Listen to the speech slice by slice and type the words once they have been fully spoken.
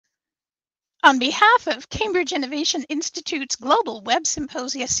On behalf of Cambridge Innovation Institute's Global Web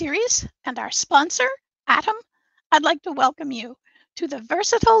Symposia series and our sponsor, ATUM, I'd like to welcome you to the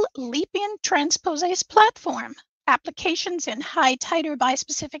versatile leap-in transposase platform, applications in high titer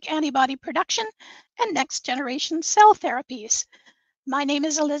bispecific antibody production and next-generation cell therapies. My name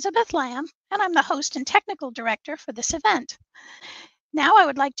is Elizabeth Lamb, and I'm the host and technical director for this event. Now I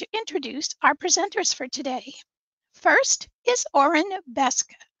would like to introduce our presenters for today. First is Oren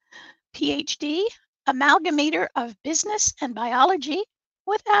Beska, PhD, Amalgamator of Business and Biology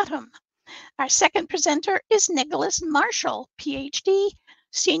with ATUM. Our second presenter is Nicholas Marshall, PhD,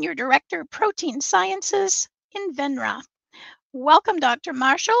 Senior Director, Protein Sciences, Invenra. Welcome, Dr.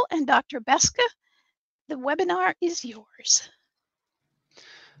 Marshall and Dr. Beska. The webinar is yours.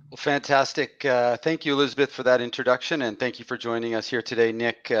 Well, fantastic. Thank you, Elizabeth, for that introduction, and thank you for joining us here today,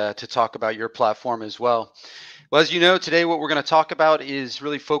 Nick, to talk about your platform as well. Well, as you know, today what we're going to talk about is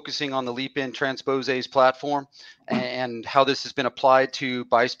really focusing on the leap-in transposase platform and how this has been applied to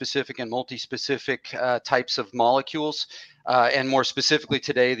bispecific and multispecific types of molecules, and more specifically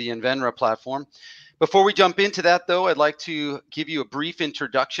today, the Invenra platform. Before we jump into that, though, I'd like to give you a brief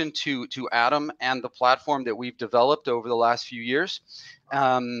introduction to ATUM and the platform that we've developed over the last few years,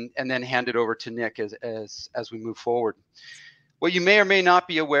 and then hand it over to Nick as we move forward. What you may or may not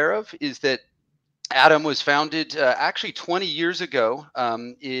be aware of is that ATUM was founded actually 20 years ago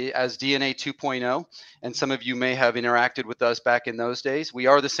as DNA 2.0, and some of you may have interacted with us back in those days. We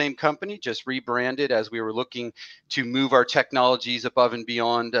are the same company, just rebranded as we were looking to move our technologies above and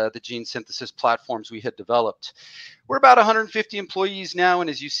beyond the gene synthesis platforms we had developed. We're about 150 employees now, and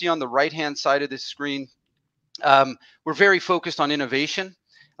as you see on the right-hand side of this screen, we're very focused on innovation.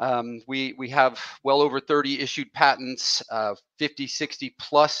 We have well over 30 issued patents, 50, 60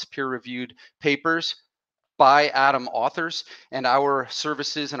 plus peer-reviewed papers by ATUM authors, and our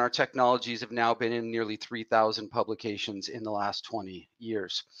services and our technologies have now been in nearly 3,000 publications in the last 20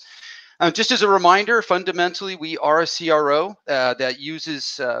 years. Just as a reminder, fundamentally, we are a CRO that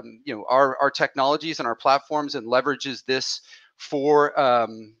uses our technologies and our platforms and leverages this for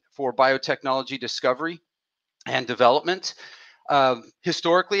biotechnology discovery and development.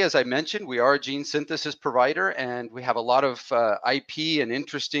 Historically, as I mentioned, we are a gene synthesis provider, and we have a lot of IP and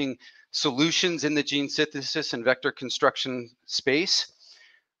interesting solutions in the gene synthesis and vector construction space.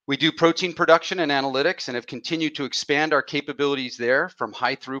 We do protein production and analytics and have continued to expand our capabilities there from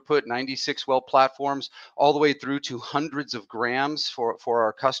high throughput 96 well platforms all the way through to hundreds of grams for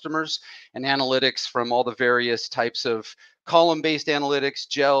our customers, and analytics from all the various types of column-based analytics,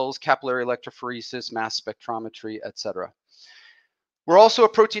 gels, capillary electrophoresis, mass spectrometry, etc. We're also a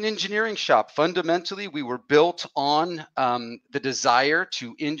protein engineering shop. Fundamentally, we were built on the desire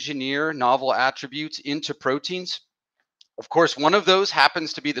to engineer novel attributes into proteins. Of course, one of those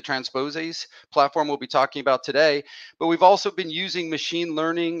happens to be the transposase platform we'll be talking about today, but we've also been using machine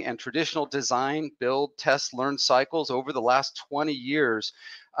learning and traditional design, build, test, learn cycles over the last 20 years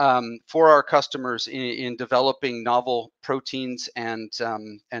for our customers in developing novel proteins and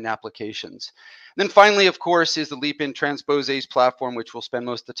applications. And then finally, of course, is the leap-in transposase platform, which we'll spend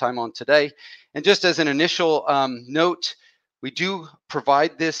most of the time on today. And just as an initial note, we do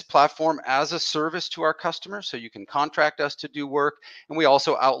provide this platform as a service to our customers, so you can contract us to do work, and we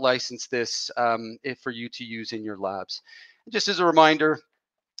also out-license this for you to use in your labs. Just as a reminder,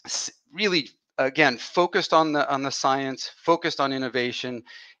 really, again, focused on the science, focused on innovation,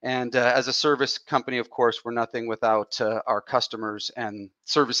 and as a service company, of course, we're nothing without our customers and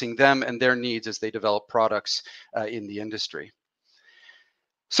servicing them and their needs as they develop products in the industry.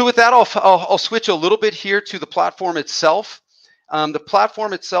 So with that, I'll switch a little bit here to the platform itself. The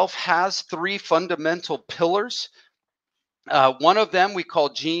platform itself has three fundamental pillars. One of them we call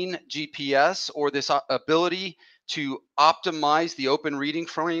Gene GPS, or this ability to optimize the open reading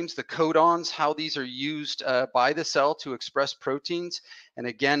frames, the codons, how these are used by the cell to express proteins. And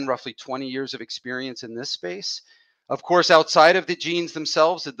again, roughly 20 years of experience in this space. Of course, outside of the genes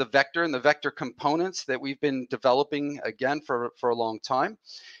themselves, the vector and the vector components that we've been developing, again, for a long time.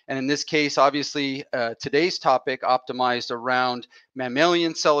 And in this case, obviously, today's topic optimized around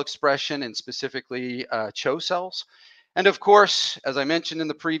mammalian cell expression and specifically CHO cells. And of course, as I mentioned in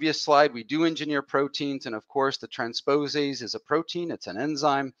the previous slide, we do engineer proteins. And of course, the transposase is a protein, it's an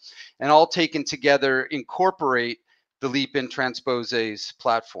enzyme, and all taken together incorporate the leap-in transposase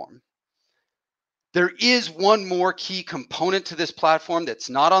platform. There is one more key component to this platform that's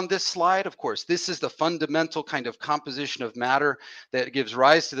not on this slide. Of course, this is the fundamental kind of composition of matter that gives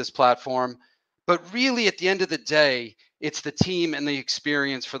rise to this platform. But really, at the end of the day, it's the team and the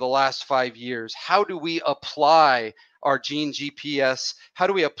experience for the last 5 years. How do we apply our gene GPS? How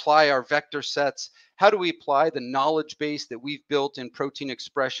do we apply our vector sets? How do we apply the knowledge base that we've built in protein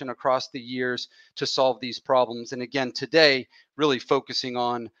expression across the years to solve these problems? And again, today, really focusing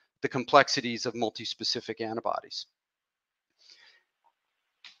on the complexities of multi-specific antibodies.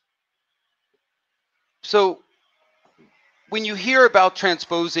 So when you hear about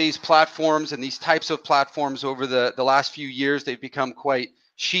transposase platforms and these types of platforms over the last few years, they've become quite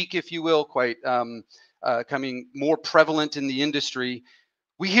chic, if you will, quite becoming more prevalent in the industry.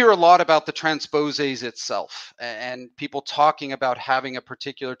 We hear a lot about the transposase itself and people talking about having a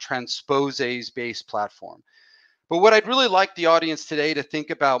particular transposase-based platform. But what I'd really like the audience today to think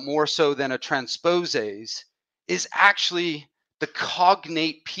about more so than a transposase is actually the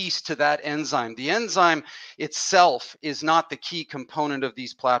cognate piece to that enzyme. The enzyme itself is not the key component of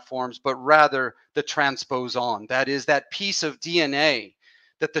these platforms, but rather the transposon. That is that piece of DNA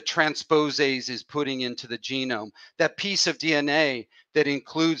that the transposase is putting into the genome, that piece of DNA that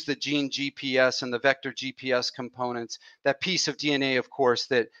includes the gene GPS and the vector GPS components, that piece of DNA, of course,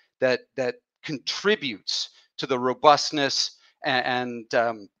 that contributes to the robustness and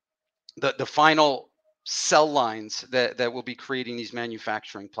the final cell lines that will be creating these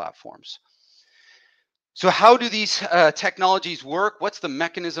manufacturing platforms. So how do these technologies work? What's the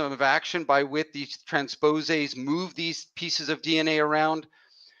mechanism of action by which these transposase move these pieces of DNA around?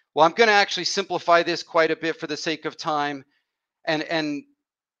 Well, I'm going to actually simplify this quite a bit for the sake of time and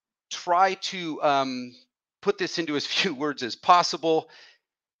try to put this into as few words as possible.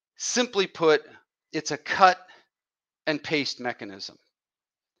 Simply put, it's a cut and paste mechanism.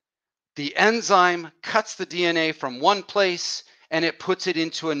 The enzyme cuts the DNA from one place and it puts it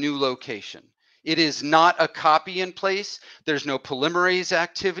into a new location. It is not a copy in place. There's no polymerase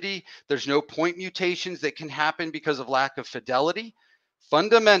activity. There's no point mutations that can happen because of lack of fidelity.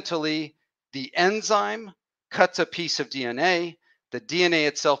 Fundamentally, the enzyme cuts a piece of DNA. The DNA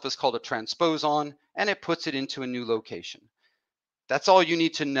itself is called a transposon, and it puts it into a new location. That's all you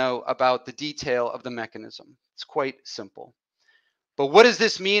need to know about the detail of the mechanism. It's quite simple. But what does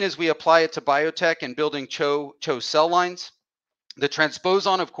this mean as we apply it to biotech and building CHO cell lines? The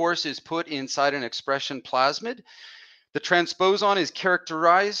transposon, of course, is put inside an expression plasmid. The transposon is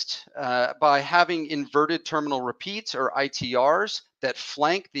characterized by having inverted terminal repeats, or ITRs, that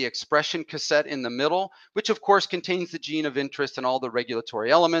flank the expression cassette in the middle, which of course contains the gene of interest and all the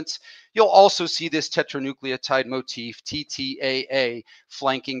regulatory elements. You'll also see this tetranucleotide motif, TTAA,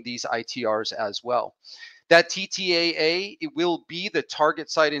 flanking these ITRs as well. That TTAA, it will be the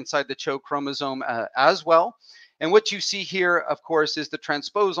target site inside the CHO chromosome as well. And what you see here, of course, is the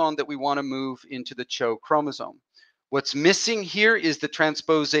transposon that we want to move into the CHO chromosome. What's missing here is the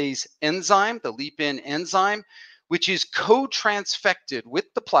transposase enzyme, the leap-in enzyme, which is co-transfected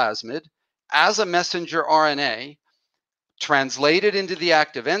with the plasmid as a messenger RNA, translated into the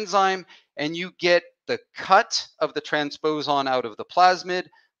active enzyme, and you get the cut of the transposon out of the plasmid,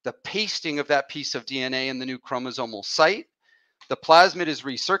 the pasting of that piece of DNA in the new chromosomal site. The plasmid is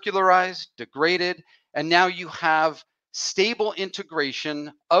recircularized, degraded, and now you have stable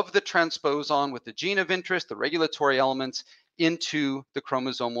integration of the transposon with the gene of interest, the regulatory elements, into the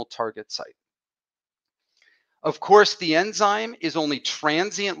chromosomal target site. Of course, the enzyme is only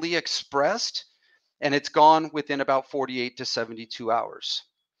transiently expressed, and it's gone within about 48 to 72 hours.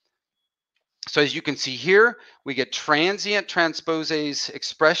 So as you can see here, we get transient transposase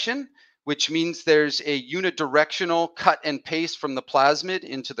expression, which means there's a unidirectional cut and paste from the plasmid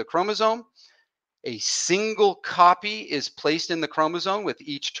into the chromosome. A single copy is placed in the chromosome with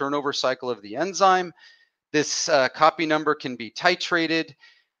each turnover cycle of the enzyme. This copy number can be titrated.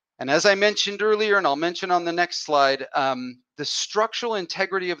 And as I mentioned earlier, and I'll mention on the next slide, the structural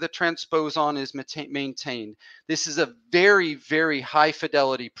integrity of the transposon is maintained. This is a very, very high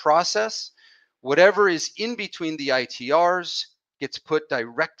fidelity process. Whatever is in between the ITRs gets put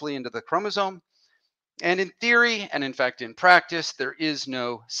directly into the chromosome. And in theory, and in fact in practice, there is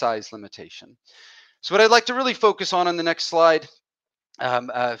no size limitation. So what I'd like to really focus on the next slide,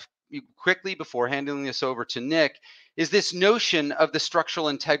 quickly before handing this over to Nick, is this notion of the structural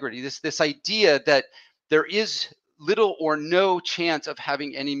integrity, this idea that there is little or no chance of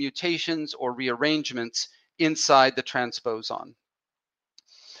having any mutations or rearrangements inside the transposon.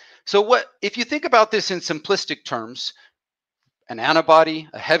 So if you think about this in simplistic terms, an antibody,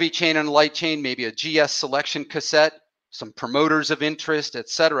 a heavy chain and a light chain, maybe a GS selection cassette, some promoters of interest,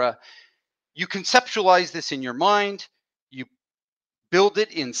 etc. You conceptualize this in your mind, you build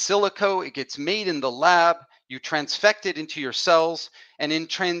it in silico, it gets made in the lab, you transfect it into your cells, and in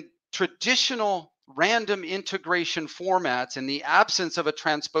traditional random integration formats, in the absence of a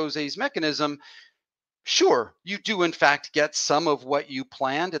transposase mechanism, Sure, you do in fact get some of what you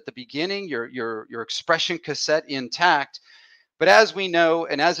planned at the beginning, your expression cassette intact. But as we know,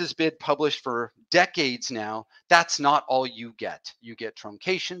 and as has been published for decades now, that's not all you get. You get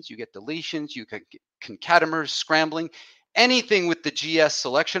truncations, you get deletions, you get concatenators, scrambling. Anything with the GS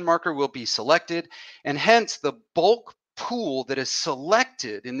selection marker will be selected, and hence the bulk pool that is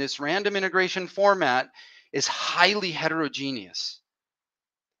selected in this random integration format is highly heterogeneous.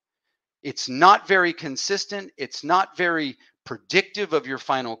 It's not very consistent. It's not very predictive of your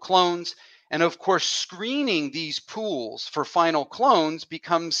final clones. And of course, screening these pools for final clones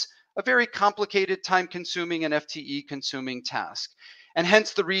becomes a very complicated, time-consuming, and FTE-consuming task. And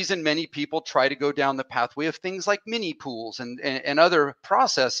hence the reason many people try to go down the pathway of things like mini pools and other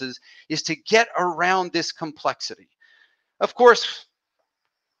processes is to get around this complexity. Of course,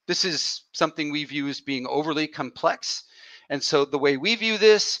 this is something we view as being overly complex. And so the way we view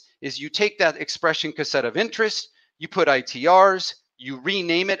this is you take that expression cassette of interest, you put ITRs, you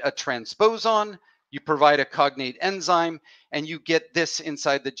rename it a transposon, you provide a cognate enzyme, and you get this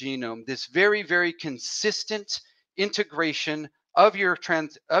inside the genome, this very, very consistent integration of your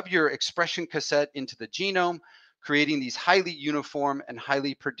expression cassette into the genome, creating these highly uniform and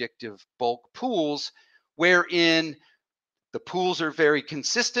highly predictive bulk pools, wherein the pools are very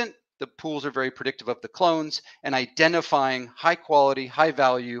consistent, the pools are very predictive of the clones, and identifying high quality, high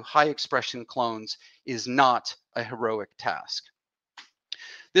value, high expression clones is not a heroic task.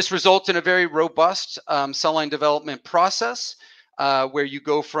 This results in a very robust cell line development process where you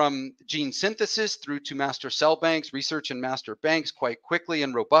go from gene synthesis through to master cell banks, research in master banks quite quickly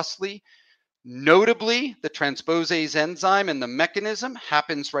and robustly. Notably, the transposase enzyme and the mechanism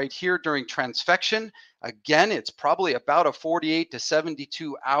happens right here during transfection. Again, it's probably about a 48 to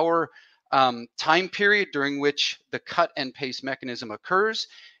 72 hour time period during which the cut and paste mechanism occurs.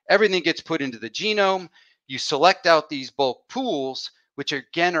 Everything gets put into the genome. You select out these bulk pools, which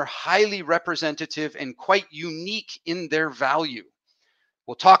again are highly representative and quite unique in their value.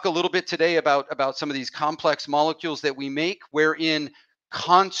 We'll talk a little bit today about some of these complex molecules that we make, wherein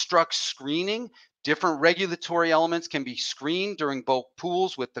construct screening, different regulatory elements can be screened during bulk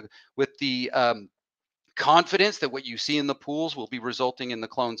pools with the confidence that what you see in the pools will be resulting in the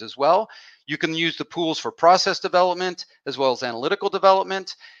clones as well. You can use the pools for process development as well as analytical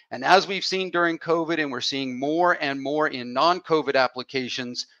development. And as we've seen during COVID, and we're seeing more and more in non-COVID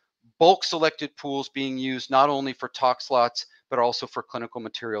applications, bulk selected pools being used not only for tox lots, but also for clinical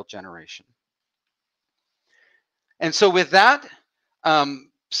material generation. And so with that,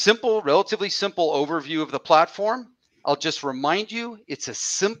 relatively simple overview of the platform. I'll just remind you, it's a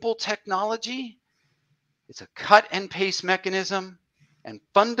simple technology. It's a cut and paste mechanism. And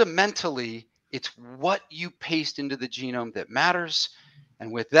fundamentally, it's what you paste into the genome that matters.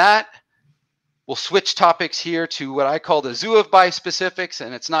 And with that, we'll switch topics here to what I call the zoo of bispecifics.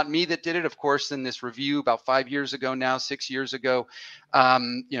 And it's not me that did it, of course, in this review about 5 years ago now, 6 years ago,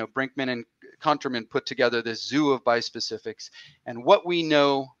 Brinkman and Conterman put together this zoo of bispecifics. And what we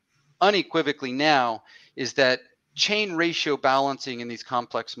know unequivocally now is that chain ratio balancing in these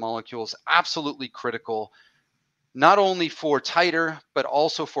complex molecules absolutely critical, not only for titer, but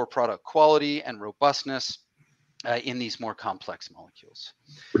also for product quality and robustness in these more complex molecules.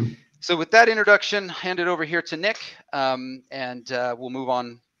 So with that introduction, hand it over here to Nick, and we'll move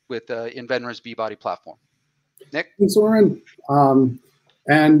on with Invenra's B-Body platform. Nick? Thanks, Oren.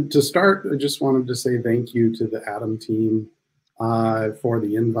 And to start, I just wanted to say thank you to the ATUM team for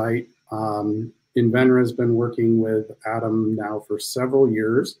the invite. Invenra has been working with ATUM now for several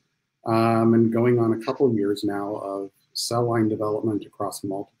years and going on a couple years now of cell line development across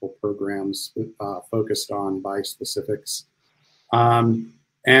multiple programs focused on bispecifics.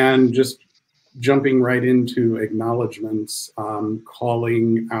 And just jumping right into acknowledgements,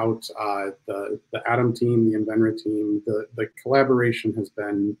 calling out the ATUM team, the Invenra team. The collaboration has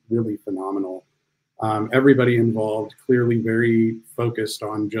been really phenomenal. Everybody involved clearly very focused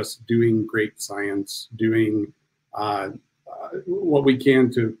on just doing great science, doing what we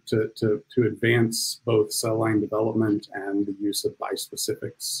can to advance both cell line development and the use of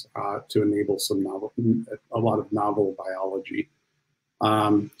bispecifics to enable a lot of novel biology.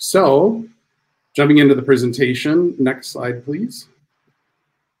 So jumping into the presentation, next slide, please.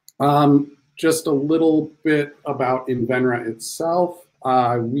 Just a little bit about Invenra itself.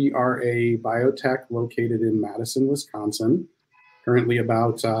 We are a biotech located in Madison, Wisconsin, currently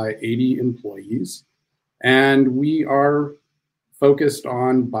about 80 employees. And we are focused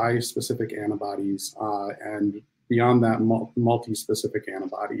on bispecific antibodies and beyond that, multi-specific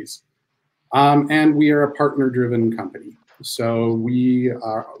antibodies. And we are a partner-driven company. So we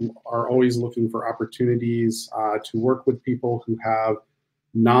are always looking for opportunities to work with people who have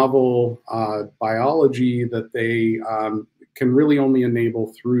novel biology that they can really only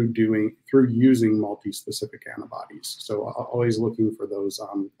enable through using multi-specific antibodies. So always looking for those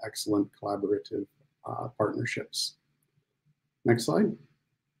excellent collaborative partnerships. Next slide.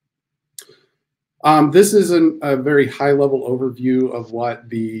 This is a very high-level overview of what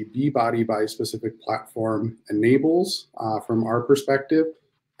the B-Body bispecific platform enables from our perspective,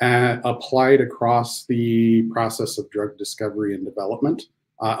 applied across the process of drug discovery and development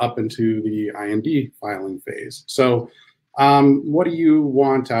up into the IND filing phase. So what do you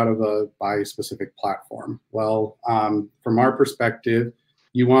want out of a bispecific platform? Well, from our perspective,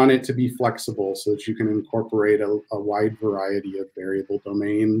 you want it to be flexible so that you can incorporate a wide variety of variable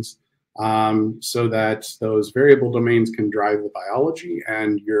domains, so that those variable domains can drive the biology,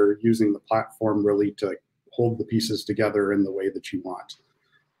 and you're using the platform really to hold the pieces together in the way that you want.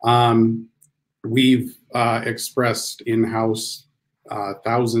 We've expressed in-house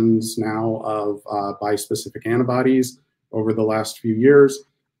thousands now of bispecific antibodies over the last few years,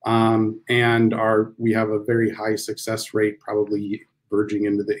 and we have a very high success rate, probably verging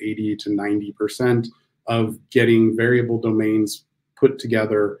into the 80 to 90% of getting variable domains put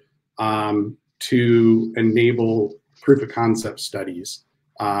together to enable proof of concept studies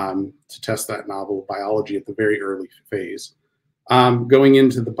to test that novel biology at the very early phase. Going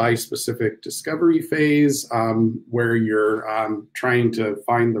into the bispecific discovery phase, where you're trying to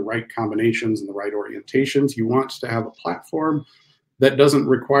find the right combinations and the right orientations, you want to have a platform that doesn't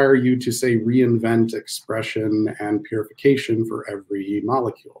require you to, say, reinvent expression and purification for every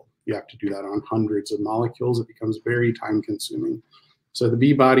molecule. You have to do that on hundreds of molecules. It becomes very time consuming. So the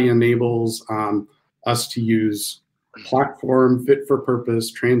B-Body enables us to use platform, fit for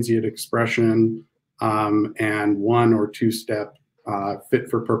purpose, transient expression, and 1 or 2 step fit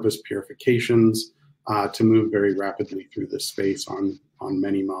for purpose purifications to move very rapidly through this space on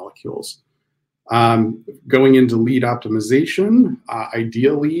many molecules. Going into lead optimization,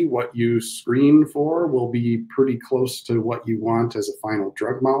 ideally what you screen for will be pretty close to what you want as a final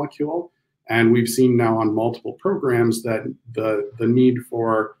drug molecule. And we've seen now on multiple programs that the need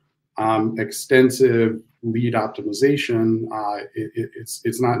for extensive lead optimization,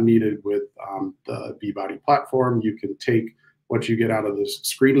 it's not needed with the B-Body platform. You can take what you get out of this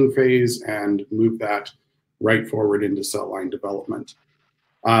screening phase and move that right forward into cell line development.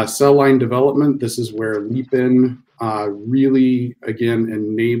 Cell line development, this is where Leap-In really, again,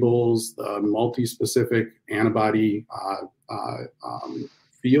 enables the multi-specific antibody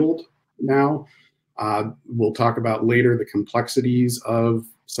field now. We'll talk about later the complexities of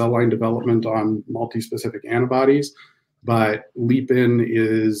cell line development on multi-specific antibodies, but Leap-In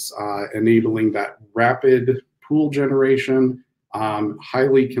is enabling that rapid pool generation,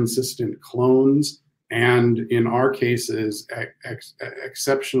 highly consistent clones, and in our cases,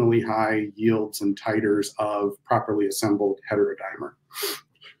 exceptionally high yields and titers of properly assembled heterodimer.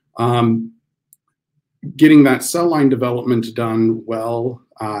 Getting that cell line development done well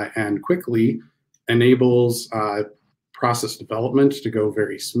and quickly enables process development to go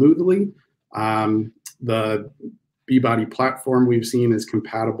very smoothly. The B-Body platform we've seen is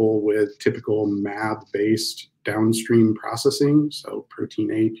compatible with typical mAb-based downstream processing, so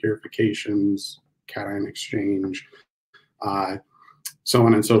protein A purifications, cation exchange, so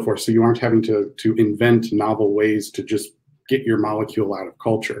on and so forth. So you aren't having to invent novel ways to just get your molecule out of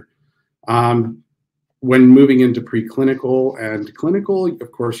culture. When moving into preclinical and clinical,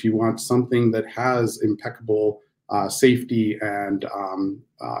 of course, you want something that has impeccable safety and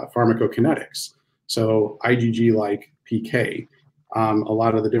pharmacokinetics. So IgG-like PK. A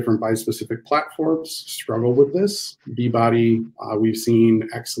lot of the different bispecific platforms struggle with this. B-Body, we've seen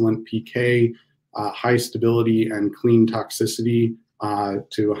excellent PK, high stability, and clean toxicity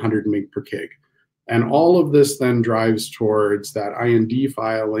to 100 mg per kg. And all of this then drives towards that IND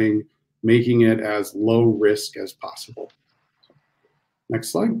filing, making it as low risk as possible. Next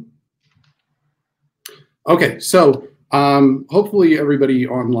slide. Okay, so hopefully everybody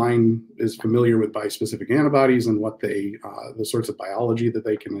online is familiar with bispecific antibodies and what they, the sorts of biology that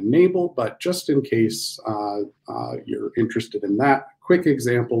they can enable, but just in case you're interested in that, quick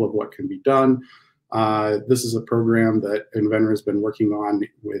example of what can be done. This is a program that Invenra has been working on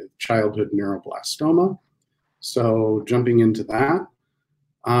with childhood neuroblastoma. So jumping into that.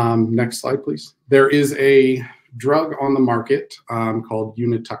 Next slide, please. There is a drug on the market called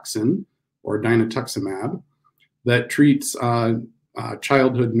Unituxin, or dinutuximab, that treats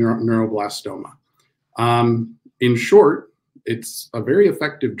childhood neuroblastoma. In short, it's a very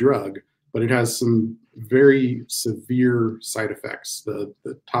effective drug, but it has some very severe side effects, the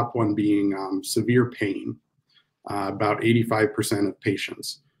top one being severe pain, about 85% of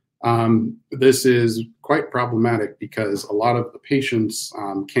patients. This is quite problematic because a lot of the patients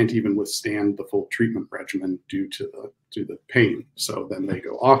can't even withstand the full treatment regimen due to the pain. So then they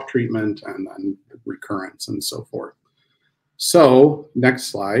go off treatment and then recurrence and so forth. So next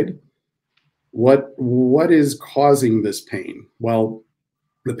slide. What is causing this pain? Well,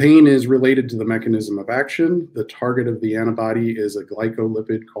 the pain is related to the mechanism of action. The target of the antibody is a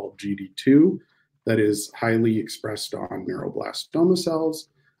glycolipid called GD2 that is highly expressed on neuroblastoma cells,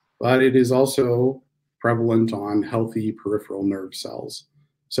 but it is also prevalent on healthy peripheral nerve cells.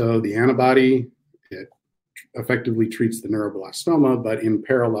 So the antibody, it effectively treats the neuroblastoma, but in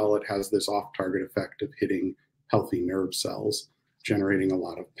parallel, it has this off-target effect of hitting healthy nerve cells, generating a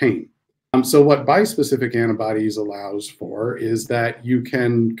lot of pain. So what bispecific antibodies allows for is that you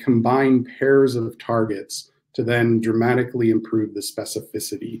can combine pairs of targets to then dramatically improve the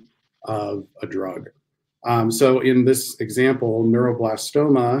specificity of a drug. So in this example,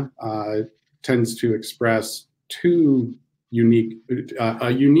 neuroblastoma tends to express a unique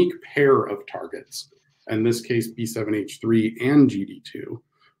pair of targets, in this case B7H3 and GD2.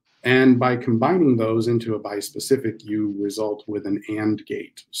 And by combining those into a bispecific, you result with an AND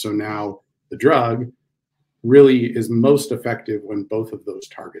gate. So now the drug really is most effective when both of those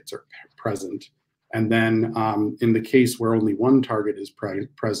targets are present. And then in the case where only one target is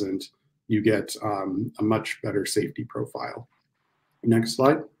present, you get a much better safety profile. Next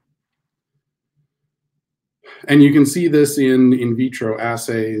slide. And you can see this in vitro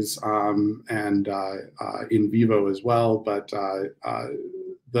assays and in vivo as well, but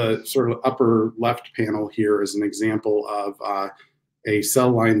the sort of upper left panel here is an example of a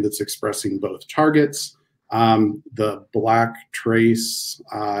cell line that's expressing both targets. The black trace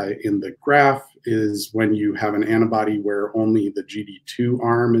in the graph is when you have an antibody where only the GD2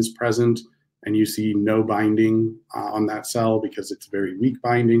 arm is present, and you see no binding on that cell because it's very weak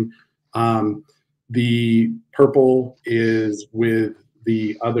binding. The purple is with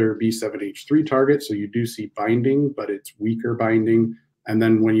the other B7H3 target, so you do see binding, but it's weaker binding. And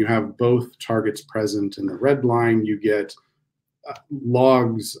then when you have both targets present in the red line, you get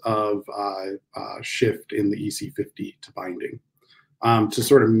logs of shift in the EC50 to binding. To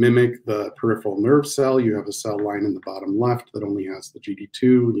sort of mimic the peripheral nerve cell, you have a cell line in the bottom left that only has the GD2,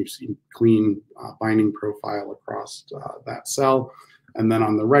 and you see clean binding profile across that cell. And then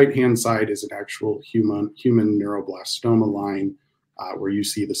on the right-hand side is an actual human neuroblastoma line where you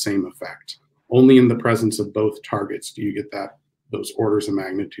see the same effect. Only in the presence of both targets do you get those orders of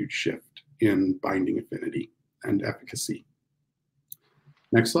magnitude shift in binding affinity and efficacy.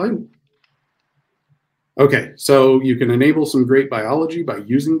 Next slide. Okay, so you can enable some great biology by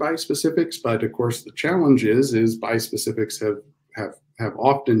using bispecifics, but of course the challenge is bispecifics have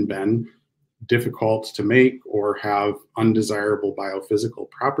often been difficult to make or have undesirable biophysical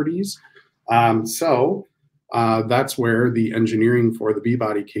properties. So that's where the engineering for the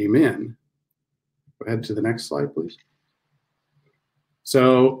B-body came in. Go ahead to the next slide, please.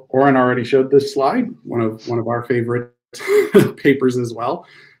 So Oren already showed this slide, one of our favorite papers as well,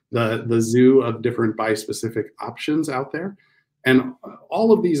 the zoo of different bispecific options out there. And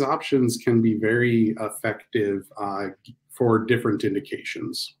all of these options can be very effective for different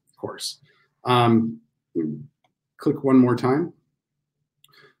indications, of course. Click one more time.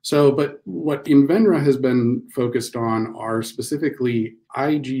 So, but what Invenra has been focused on are specifically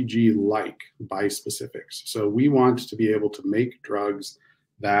IgG-like bispecifics. So we want to be able to make drugs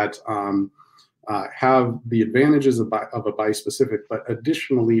that have the advantages of a bispecific, but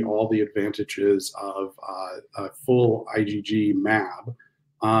additionally all the advantages of a full IgG mAb,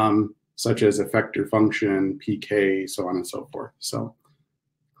 such as effector function, PK, so on and so forth. So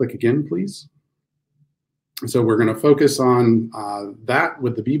click again, please. So we're going to focus on that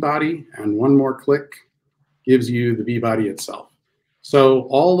with the B-body, and one more click gives you the B-body itself. So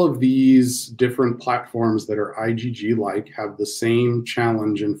all of these different platforms that are IgG-like have the same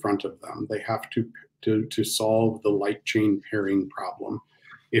challenge in front of them. They have to solve the light chain pairing problem.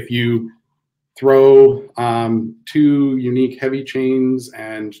 If you throw two unique heavy chains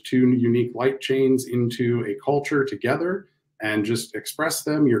and two unique light chains into a culture together and just express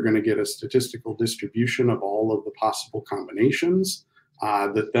them, you're going to get a statistical distribution of all of the possible combinations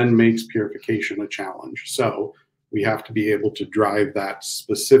that then makes purification a challenge. So we have to be able to drive that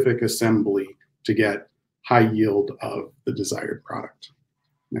specific assembly to get high yield of the desired product.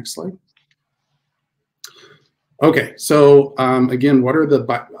 Next slide. Okay, so again, what are the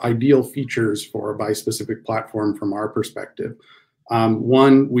ideal features for a bispecific platform from our perspective?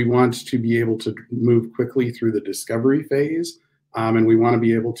 One, we want to be able to move quickly through the discovery phase, and we want to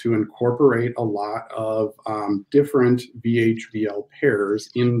be able to incorporate a lot of different VH-VL pairs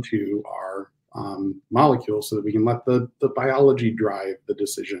into our molecule so that we can let the biology drive the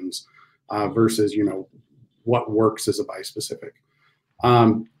decisions versus, what works as a bispecific.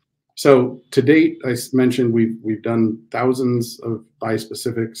 So to date, I mentioned we've done thousands of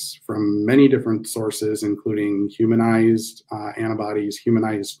bispecifics from many different sources, including humanized antibodies,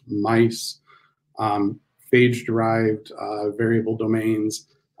 humanized mice, phage-derived variable domains,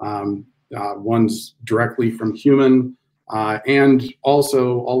 ones directly from human, and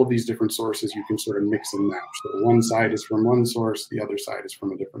also all of these different sources you can sort of mix and match. So one side is from one source, the other side is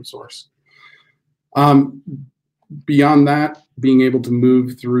from a different source. Beyond that, being able to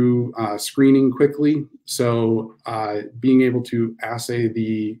move through screening quickly. So being able to assay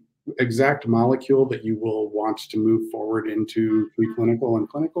the exact molecule that you will want to move forward into preclinical and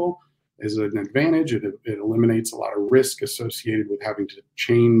clinical is an advantage. It eliminates a lot of risk associated with having to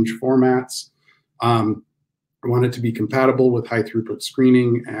change formats. I want it to be compatible with high throughput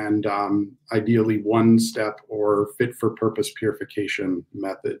screening and ideally one-step or fit-for-purpose purification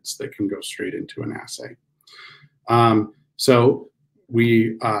methods that can go straight into an assay. So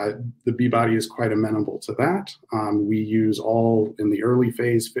the B-body is quite amenable to that. We use all in the early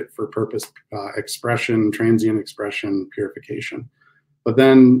phase fit-for-purpose expression, transient expression, purification. But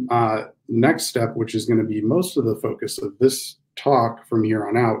then next step, which is going to be most of the focus of this talk from here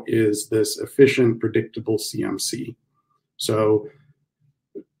on out, is this efficient, predictable CMC. So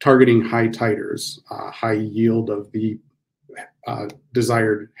targeting high titers, high yield of the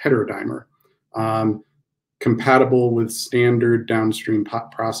desired heterodimer, compatible with standard downstream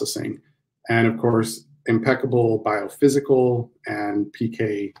processing, and of course, impeccable biophysical and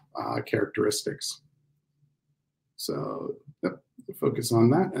PK characteristics. So yep, focus on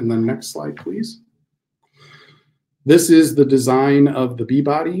that. And then next slide, please. This is the design of the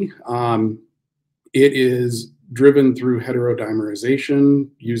B-body. It is driven through heterodimerization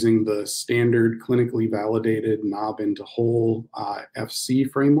using the standard clinically validated knob into hole FC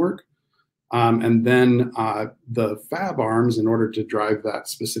framework. And then the Fab arms, in order to drive that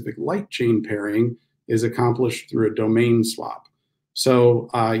specific light chain pairing, is accomplished through a domain swap. So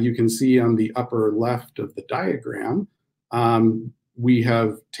you can see on the upper left of the diagram, we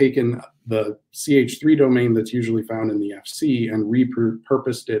have taken the CH3 domain that's usually found in the FC and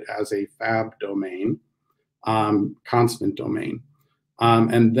repurposed it as a Fab domain, constant domain.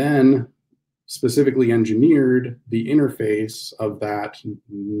 And then specifically engineered the interface of that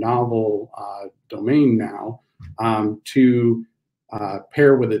novel domain now to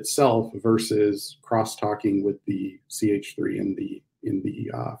pair with itself versus cross-talking with the CH3 in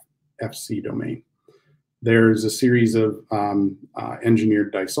the FC domain. There's a series of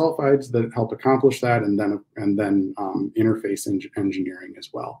engineered disulfides that help accomplish that, and then interface engineering as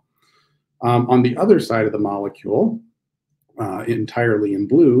well. On the other side of the molecule, entirely in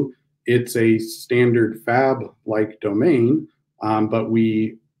blue, it's a standard Fab-like domain, but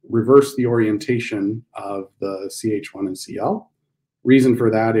we reverse the orientation of the CH1 and Cl. Reason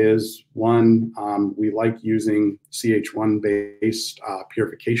for that is, one, we like using CH1-based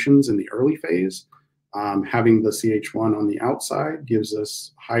purifications in the early phase. Having the CH1 on the outside gives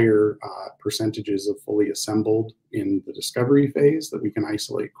us higher percentages of fully assembled in the discovery phase that we can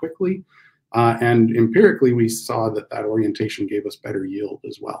isolate quickly. And empirically, we saw that that orientation gave us better yield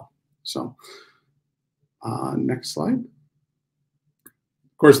as well. So next slide.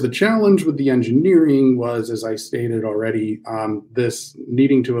 Of course, the challenge with the engineering was, as I stated already, this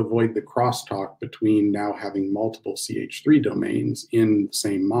needing to avoid the crosstalk between now having multiple CH3 domains in the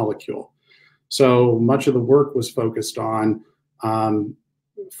same molecule. So much of the work was focused on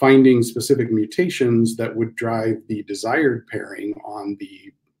finding specific mutations that would drive the desired pairing on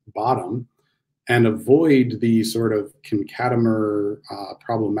the bottom and avoid the sort of concatemer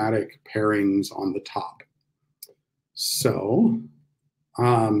problematic pairings on the top. So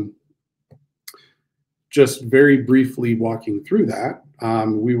just very briefly walking through that,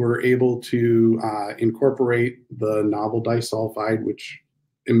 we were able to incorporate the novel disulfide, which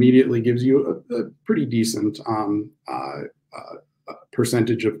immediately gives you a pretty decent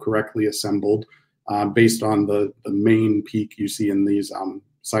percentage of correctly assembled based on the main peak you see in these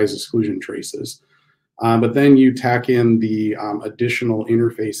size exclusion traces. But then you tack in the additional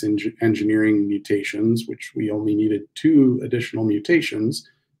interface engineering mutations, which we only needed 2 additional mutations,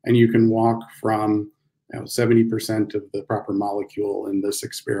 and you can walk from 70% of the proper molecule in this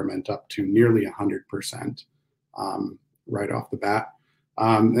experiment up to nearly 100% right off the bat.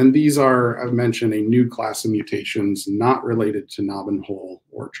 And these are, I've mentioned, a new class of mutations not related to knob and hole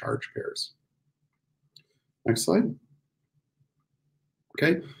or charge pairs. Next slide.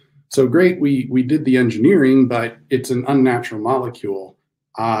 Okay, so great, we did the engineering, but it's an unnatural molecule.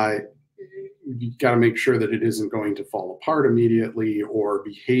 You've got to make sure that it isn't going to fall apart immediately or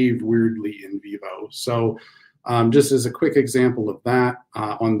behave weirdly in vivo. So just as a quick example of that,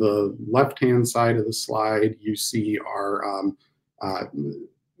 on the left-hand side of the slide, you see our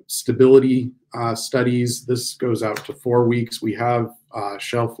stability studies. This goes out to 4 weeks. We have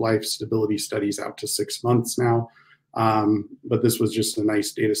shelf life stability studies out to 6 months now. But this was just a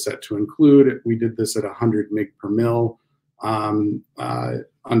nice data set to include. We did this at 100 mg per mil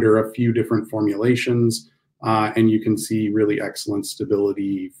under a few different formulations. And you can see really excellent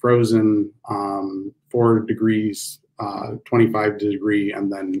stability frozen, 4 degrees, 25 degree,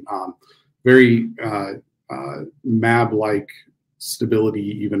 and then very MAB-like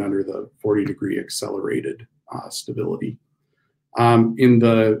stability even under the 40-degree accelerated stability. In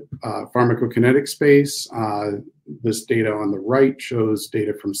the pharmacokinetic space, this data on the right shows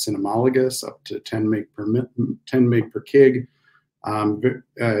data from cynomolgus up to 10 mg per kg.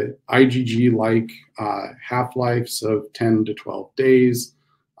 IgG-like half-lives of 10 to 12 days.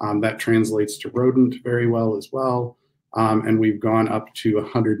 That translates to rodent very well as well. And we've gone up to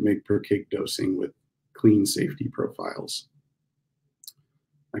 100 mg per kg dosing with clean safety profiles.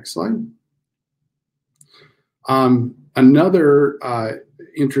 Next slide. Another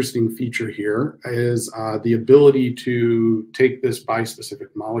interesting feature here is the ability to take this bispecific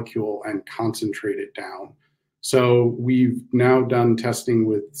molecule and concentrate it down. So we've now done testing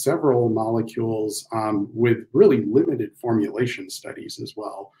with several molecules with really limited formulation studies as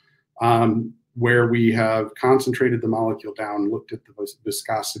well, where we have concentrated the molecule down, looked at the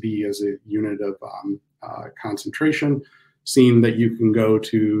viscosity as a unit of concentration, seen that you can go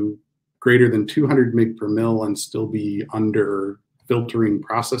to greater than 200 mg per mil and still be under filtering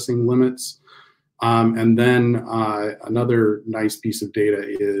processing limits. And then another nice piece of data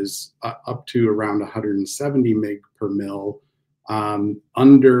is up to around 170 mg per mil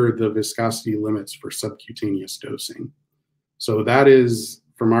under the viscosity limits for subcutaneous dosing. So that is,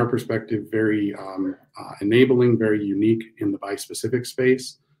 from our perspective, very enabling, very unique in the bispecific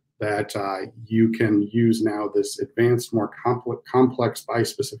space, that you can use now this advanced, more complex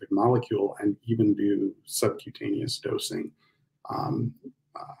bispecific molecule and even do subcutaneous dosing.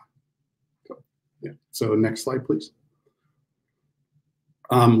 Yeah. So next slide, please.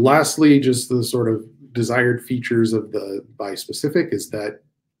 Lastly, just the sort of desired features of the bispecific is that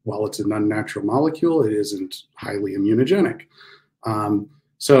while it's an unnatural molecule, it isn't highly immunogenic.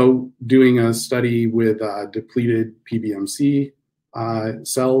 So doing a study with depleted PBMC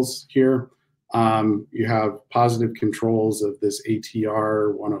cells here, you have positive controls of this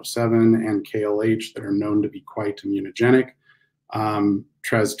ATR 107 and KLH that are known to be quite immunogenic.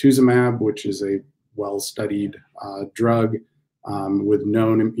 Trastuzumab, which is a well-studied drug with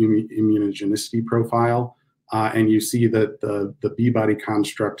known immunogenicity profile. And you see that the B-body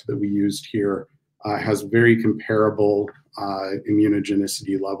construct that we used here has very comparable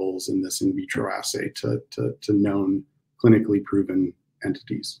immunogenicity levels in this in vitro assay to known clinically proven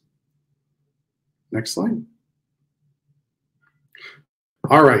entities. Next slide.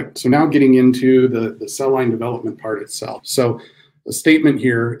 All right, so now getting into the cell line development part itself. So the statement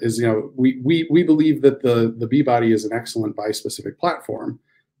here is, you know, we believe that the B-body is an excellent bispecific platform.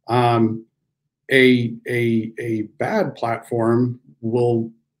 A bad platform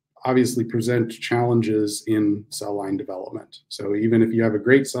will obviously present challenges in cell line development. So even if you have a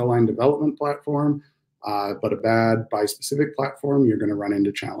great cell line development platform, but a bad bispecific platform, you're going to run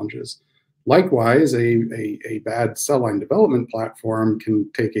into challenges. Likewise, a bad cell line development platform can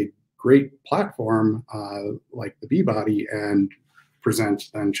take a great platform like the B-body and present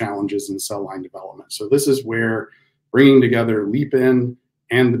then challenges in cell line development. So this is where bringing together LeapIn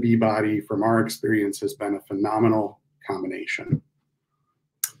and the B-body, from our experience, has been a phenomenal combination.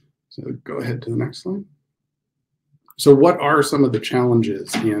 So go ahead to the next slide. So what are some of the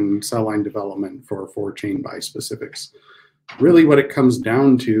challenges in cell line development for 4-chain bispecifics? Really what it comes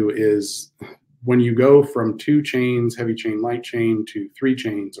down to is when you go from 2 chains, heavy chain, light chain, to 3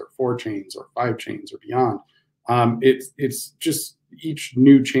 chains or 4 chains or 5 chains or beyond, it's just each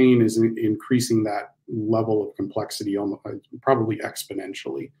new chain is increasing that level of complexity almost, probably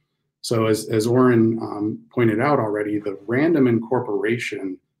exponentially. So as Oren pointed out already, the random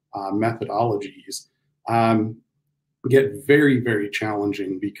incorporation methodologies get very, very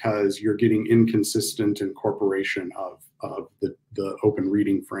challenging because you're getting inconsistent incorporation of the open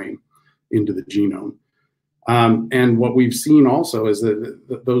reading frame into the genome. And what we've seen also is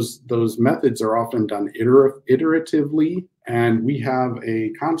that those methods are often done iteratively, and we have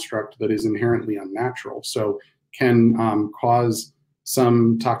a construct that is inherently unnatural, so can cause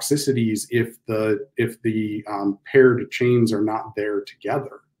some toxicities if the paired chains are not there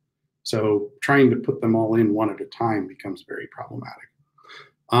together. So trying to put them all in one at a time becomes very problematic.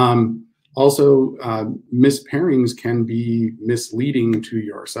 Also, mispairings can be misleading to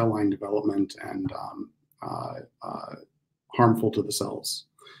your cell line development and harmful to the cells.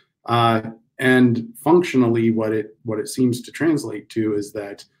 And functionally, what it seems to translate to is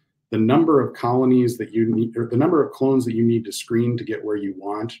that the number of colonies that you need, or the number of clones that you need to screen to get where you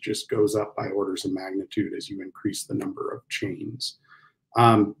want, just goes up by orders of magnitude as you increase the number of chains.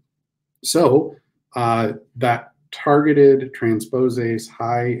 So that targeted transposase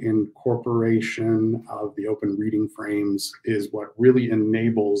high incorporation of the open reading frames is what really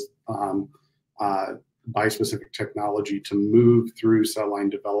enables bispecific technology to move through cell line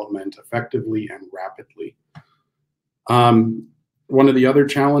development effectively and rapidly. One of the other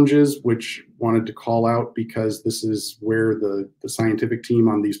challenges, which wanted to call out because this is where the scientific team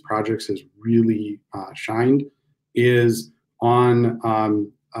on these projects has really shined, is on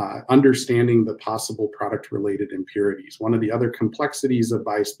understanding the possible product-related impurities. One of the other complexities of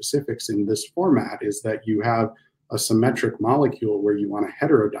bispecifics in this format is that you have a symmetric molecule where you want a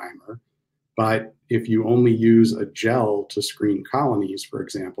heterodimer, but if you only use a gel to screen colonies, for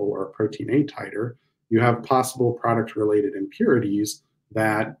example, or a protein A titer, you have possible product-related impurities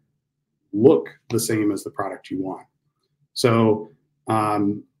that look the same as the product you want. So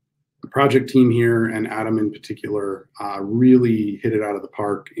the project team here, and ATUM in particular, really hit it out of the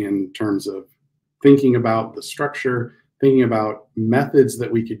park in terms of thinking about the structure, thinking about methods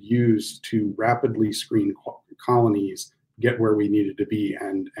that we could use to rapidly screen colonies, get where we needed to be,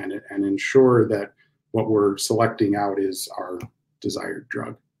 and ensure that what we're selecting out is our desired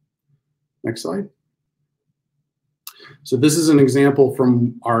drug. Next slide. So this is an example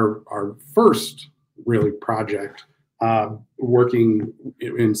from our first really project working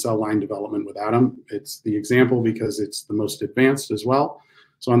in cell line development with ATUM. It's the example because it's the most advanced as well.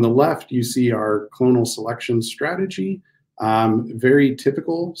 So on the left, you see our clonal selection strategy, very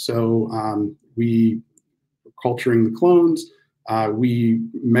typical. So we culturing the clones, we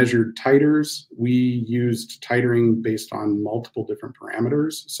measured titers. We used titering based on multiple different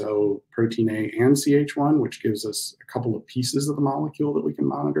parameters. So protein A and CH1, which gives us a couple of pieces of the molecule that we can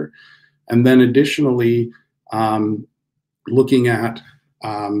monitor. And then additionally, looking at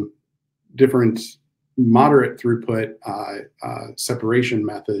different moderate throughput separation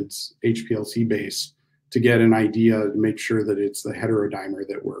methods, HPLC based, to get an idea, to make sure that it's the heterodimer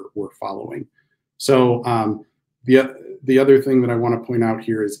that we're following. So the other thing that I want to point out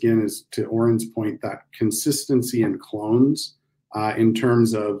here is, again, is to Oren's point, that consistency in clones in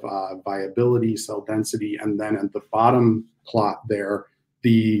terms of viability, cell density, and then at the bottom plot there,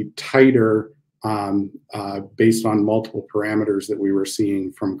 the titer based on multiple parameters that we were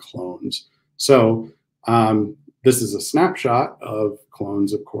seeing from clones. So this is a snapshot of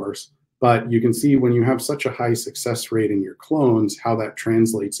clones, of course, but you can see when you have such a high success rate in your clones, how that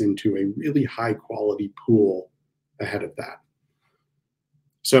translates into a really high quality pool ahead of that.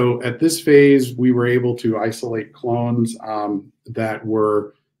 So at this phase, we were able to isolate clones that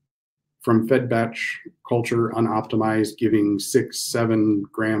were from fed batch culture, unoptimized, giving 6-7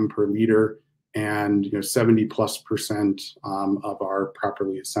 gram per liter, and 70+% of our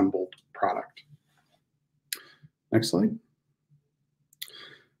properly assembled product. Next slide.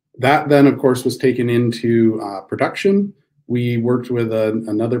 That then, of course, was taken into production. We worked with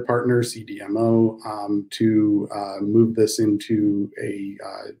another partner, CDMO, to move this into a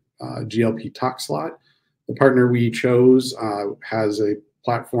GLP tox slot. The partner we chose has a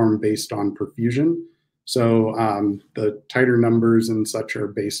platform based on perfusion. So the titer numbers and such are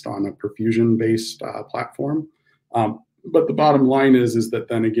based on a perfusion-based platform. But the bottom line is that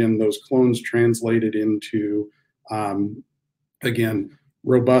then again, those clones translated into, again,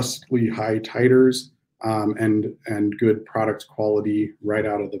 robustly high titers and good product quality right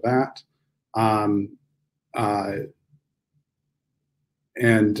out of the vat.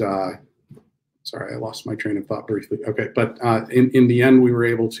 Sorry, I lost my train of thought briefly. Okay, but in the end, we were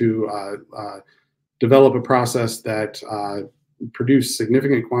able to develop a process that produced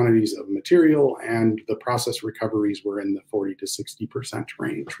significant quantities of material, and the process recoveries were in the 40 to 60%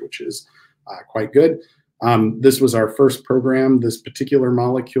 range, which is quite good. This was our first program. This particular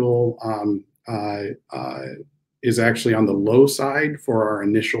molecule is actually on the low side for our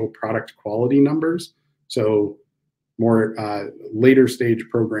initial product quality numbers. So more later stage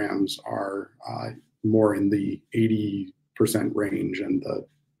programs are more in the 80% range, and the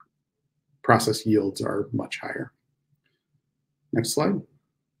process yields are much higher. Next slide.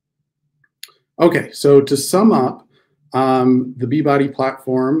 Okay, so to sum up, the B-Body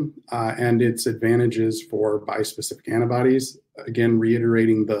platform and its advantages for bispecific antibodies, again,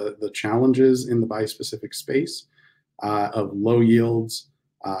 reiterating the challenges in the bispecific space of low yields,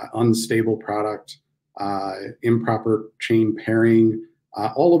 unstable product, improper chain pairing.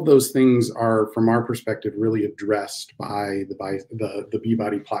 All of those things are, from our perspective, really addressed by the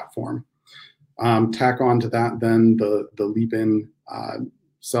B-Body platform. Tack on to that then the leap-in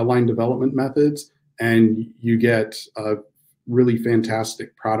cell line development methods, and you get a really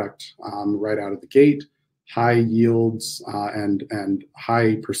fantastic product right out of the gate, high yields and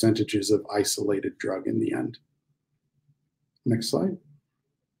high percentages of isolated drug in the end. Next slide.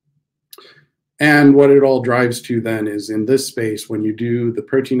 And what it all drives to then is, in this space, when you do the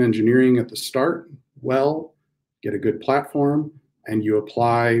protein engineering at the start, well, get a good platform, and you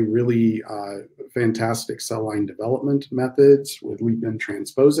apply really fantastic cell line development methods with leap-in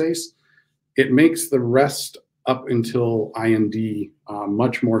transposase, it makes the rest up until IND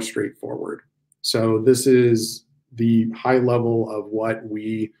much more straightforward. So this is the high level of what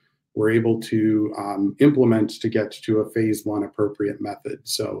we were able to implement to get to a phase 1 appropriate method.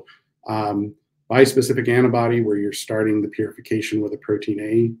 So bispecific antibody, where you're starting the purification with a protein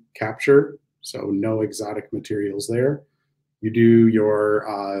A capture, so no exotic materials there. You do your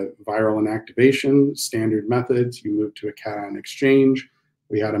viral inactivation, standard methods. You move to a cation exchange.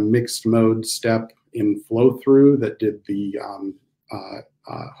 We had a mixed mode step in flow through that did the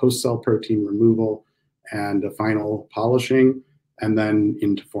host cell protein removal and a final polishing, and then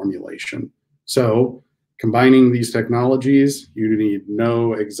into formulation. So combining these technologies, you need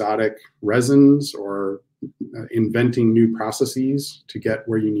no exotic resins or inventing new processes to get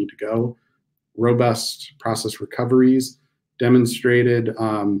where you need to go. Robust process recoveries, demonstrated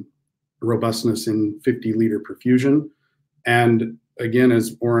robustness in 50-liter perfusion. And again,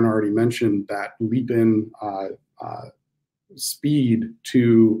 as Oren already mentioned, that leap-in speed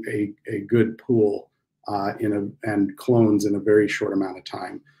to a good pool and clones in a very short amount of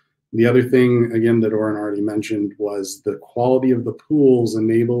time. The other thing, again, that Oren already mentioned was the quality of the pools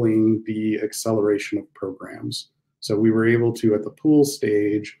enabling the acceleration of programs. So we were able to, at the pool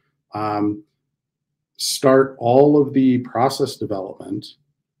stage, start all of the process development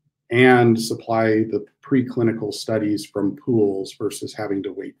and supply the preclinical studies from pools versus having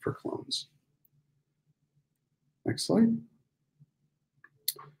to wait for clones. Next slide.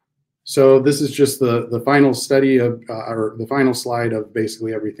 So this is just the final study of, or the final slide of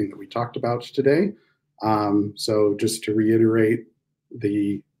basically everything that we talked about today. So just to reiterate,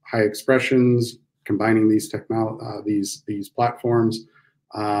 the high expressions, combining these these platforms,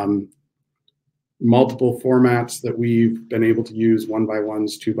 multiple formats that we've been able to use,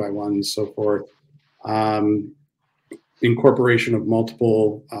 1x1s, 2x1s, so forth. Incorporation of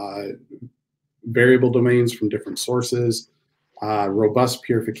multiple variable domains from different sources, robust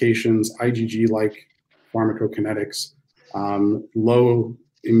purifications, IgG-like pharmacokinetics, low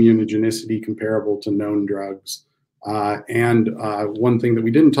immunogenicity comparable to known drugs. And one thing that we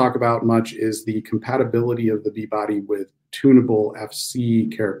didn't talk about much is the compatibility of the B-Body with tunable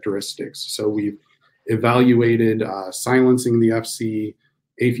FC characteristics. So we've evaluated silencing the FC,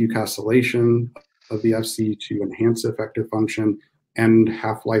 afucosylation of the FC to enhance effector function, and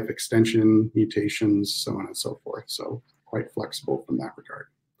half-life extension mutations, so on and so forth. So quite flexible from that regard.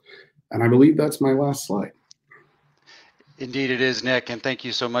 And I believe that's my last slide. Indeed it is, Nick, and thank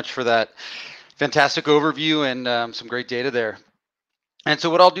you so much for that fantastic overview and some great data there. And so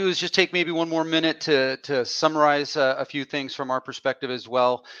what I'll do is just take maybe one more minute to summarize a few things from our perspective as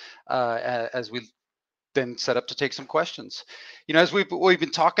well, as we then set up to take some questions. You know, as what we've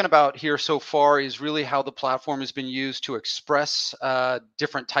been talking about here so far is really how the platform has been used to express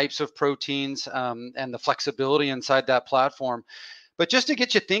different types of proteins and the flexibility inside that platform. But just to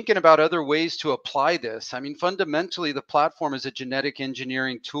get you thinking about other ways to apply this, I mean, fundamentally, the platform is a genetic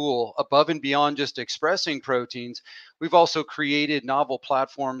engineering tool above and beyond just expressing proteins. We've also created novel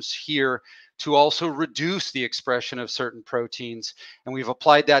platforms here to also reduce the expression of certain proteins. And we've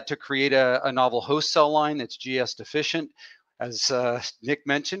applied that to create a novel host cell line that's GS deficient. As Nick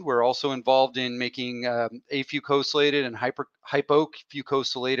mentioned, we're also involved in making afucosylated and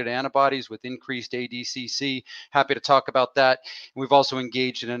hypofucosylated antibodies with increased ADCC. Happy to talk about that. And we've also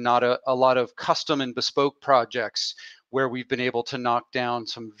engaged in a lot of custom and bespoke projects where we've been able to knock down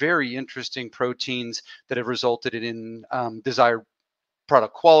some very interesting proteins that have resulted in desired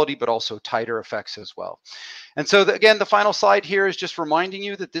product quality, but also titer effects as well. And so again, the final slide here is just reminding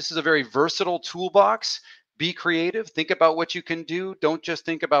you that this is a very versatile toolbox. Be creative, think about what you can do. Don't just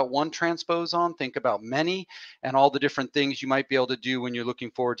think about one transposon, think about many and all the different things you might be able to do when you're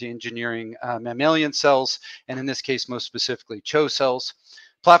looking forward to engineering mammalian cells, and in this case, most specifically, CHO cells.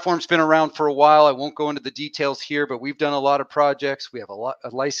 Platform's been around for a while. I won't go into the details here, but we've done a lot of projects. We have a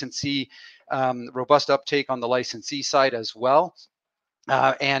licensee, robust uptake on the licensee side as well.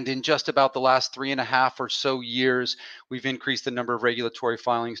 And in just about the last 3.5 or so years, we've increased the number of regulatory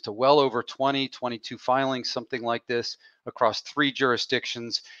filings to well over 22 filings, something like this, across 3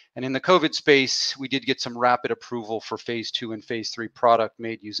 jurisdictions. And in the COVID space, we did get some rapid approval for phase 2 and phase 3 product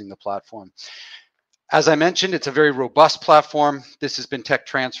made using the platform. As I mentioned, it's a very robust platform. This has been tech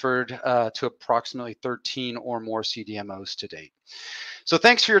transferred to approximately 13 or more CDMOs to date. So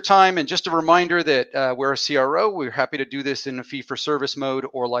thanks for your time. And just a reminder that we're a CRO. We're happy to do this in a fee-for-service mode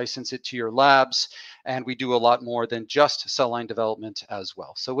or license it to your labs. And we do a lot more than just cell line development as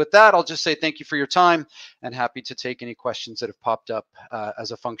well. So with that, I'll just say thank you for your time and happy to take any questions that have popped up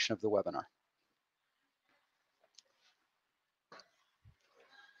as a function of the webinar.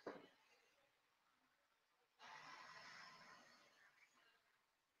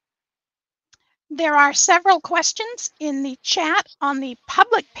 There are several questions in the chat on the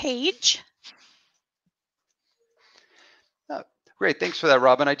public page. Great, thanks for that,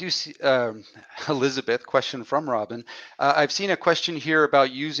 Robin. I do see Elizabeth, question from Robin. I've seen a question here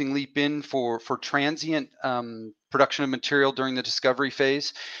about using LeapIn for transient production of material during the discovery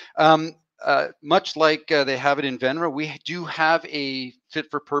phase. Much like they have it in Invenra, we do have a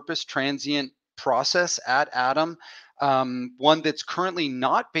fit-for-purpose transient process at ATUM. One that's currently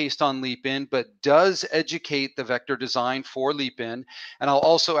not based on LeapIn, but does educate the vector design for LeapIn. And I'll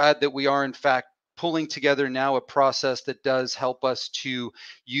also add that we are in fact pulling together now a process that does help us to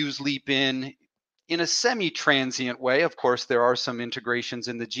use LeapIn in a semi-transient way. Of course, there are some integrations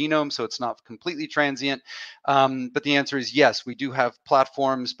in the genome, so it's not completely transient. But the answer is yes, we do have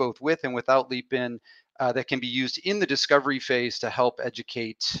platforms both with and without LeapIn that can be used in the discovery phase to help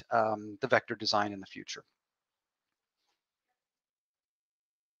educate the vector design in the future.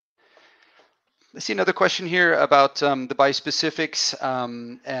 I see another question here about the bispecifics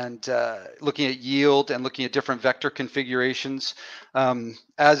and looking at yield and looking at different vector configurations.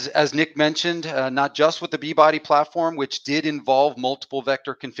 As Nick mentioned, not just with the B-Body platform, which did involve multiple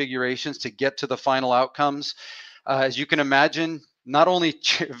vector configurations to get to the final outcomes. As you can imagine, not only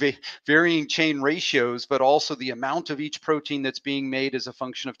varying chain ratios, but also the amount of each protein that's being made as a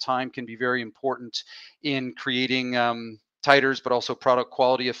function of time can be very important in creating titers, but also product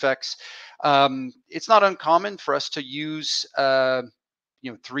quality effects. It's not uncommon for us to use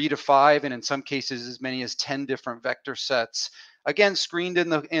 3 to 5, and in some cases as many as 10 different vector sets. Again, screened in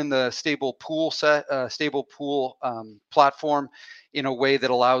the stable pool platform in a way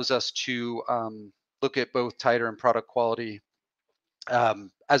that allows us to look at both titer and product quality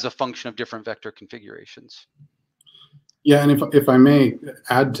as a function of different vector configurations. Yeah, and if I may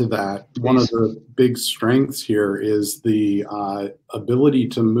add to that, Please. one of the big strengths here is the ability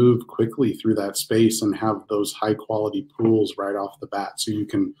to move quickly through that space and have those high quality pools right off the bat. So you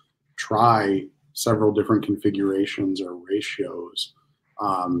can try several different configurations or ratios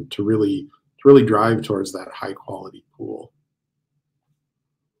to really drive towards that high quality pool.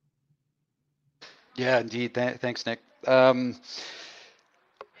 Yeah, indeed. Thanks, Nick.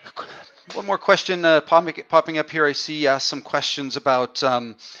 One more question popping up here. I see asked some questions about,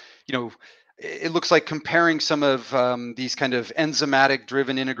 it looks like comparing some of these kind of enzymatic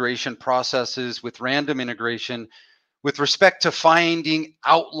driven integration processes with random integration with respect to finding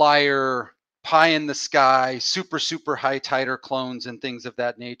outlier pie in the sky, super high titer clones and things of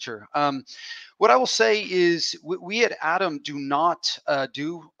that nature. What I will say is we at ATUM do not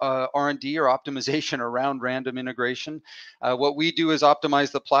do R&D or optimization around random integration. What we do is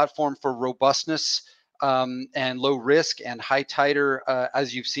optimize the platform for robustness and low risk and high titer,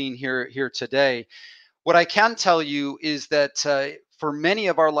 as you've seen here today. What I can tell you is that for many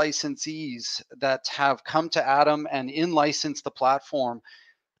of our licensees that have come to ATUM and in-licensed the platform,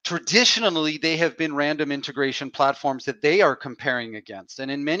 traditionally, they have been random integration platforms that they are comparing against. And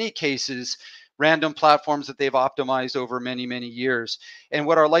in many cases, random platforms that they've optimized over many years. And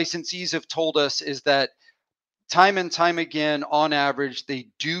what our licensees have told us is that time and time again, on average, they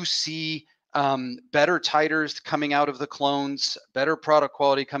do see better titers coming out of the clones, better product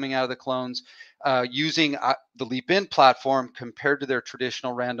quality coming out of the clones, using the LeapIn platform compared to their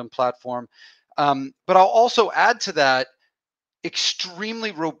traditional random platform. But I'll also add to that,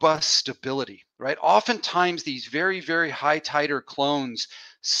 extremely robust stability, right? Oftentimes these very, very high titer clones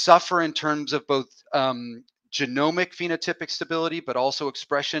suffer in terms of both genomic phenotypic stability, but also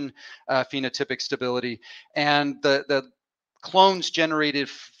expression phenotypic stability. And the clones generated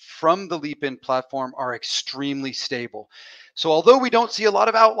from the Leap-In platform are extremely stable. So although we don't see a lot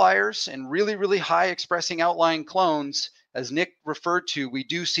of outliers and really, really high expressing outlying clones, as Nick referred to, we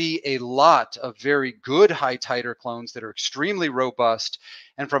do see a lot of very good high titer clones that are extremely robust.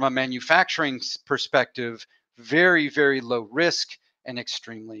 And from a manufacturing perspective, very, very low risk and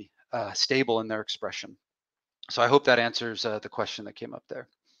extremely stable in their expression. So I hope that answers the question that came up there.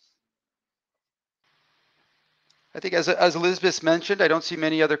 I think as Elizabeth mentioned, I don't see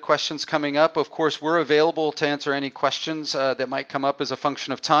many other questions coming up. Of course, we're available to answer any questions that might come up as a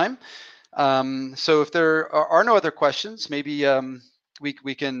function of time. So if there are no other questions, maybe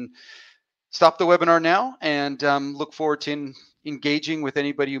we can stop the webinar now and look forward to engaging with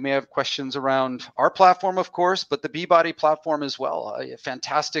anybody who may have questions around our platform, of course, but the B-Body platform as well. A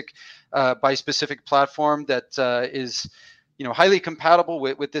fantastic bispecific platform that is highly compatible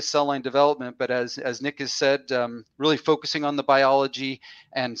with this cell line development, but as Nick has said, really focusing on the biology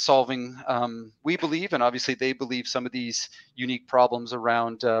and solving, we believe, and obviously they believe, some of these unique problems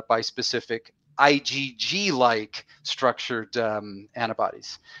around bispecific IgG-like structured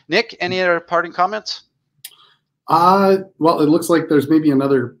antibodies. Nick, any other parting comments? Well, it looks like there's maybe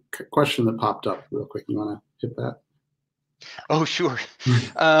another question that popped up real quick. You want to hit that? Oh, sure.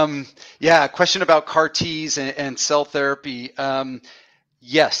 Yeah, question about CAR Ts and cell therapy.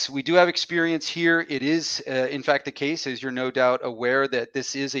 Yes, we do have experience here. It is, in fact, the case, as you're no doubt aware, that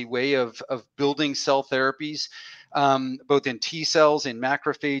this is a way of building cell therapies, both in T cells, in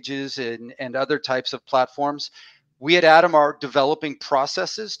macrophages, and other types of platforms. We at ATUM are developing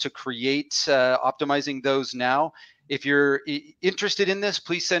processes to create optimizing those now. If you're interested in this,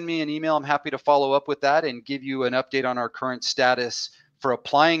 please send me an email. I'm happy to follow up with that and give you an update on our current status for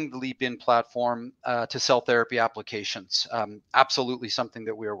applying the Leap-In platform to cell therapy applications. Absolutely something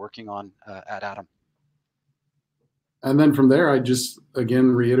that we are working on at ATUM. And then from there, I just,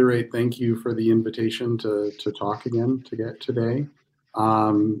 again, reiterate, thank you for the invitation to talk again today.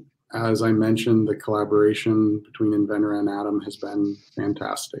 As I mentioned, the collaboration between Invenra and ATUM has been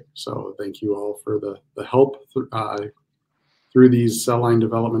fantastic. So thank you all for the help through these cell line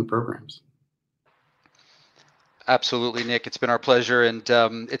development programs. Absolutely, Nick. It's been our pleasure, and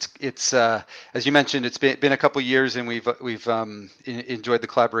it's as you mentioned, it's been a couple years, and we've enjoyed the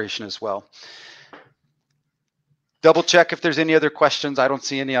collaboration as well. Double check if there's any other questions. I don't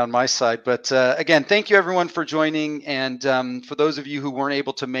see any on my side, but again, thank you everyone for joining. And for those of you who weren't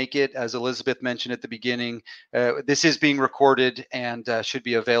able to make it, as Elizabeth mentioned at the beginning, this is being recorded and should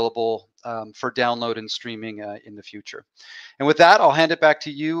be available for download and streaming in the future. And with that, I'll hand it back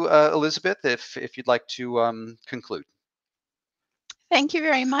to you, Elizabeth, if you'd like to conclude. Thank you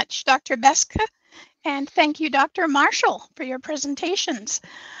very much, Dr. Beska, and thank you, Dr. Marshall, for your presentations.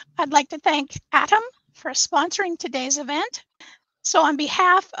 I'd like to thank ATUM for sponsoring today's event. So on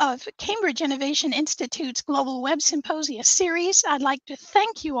behalf of Cambridge Innovation Institute's Global Web Symposia series, I'd like to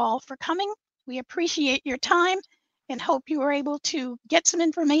thank you all for coming. We appreciate your time and hope you were able to get some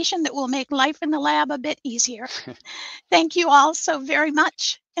information that will make life in the lab a bit easier. Thank you all so very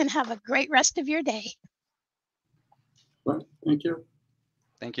much and have a great rest of your day. Well, thank you.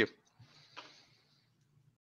 Thank you.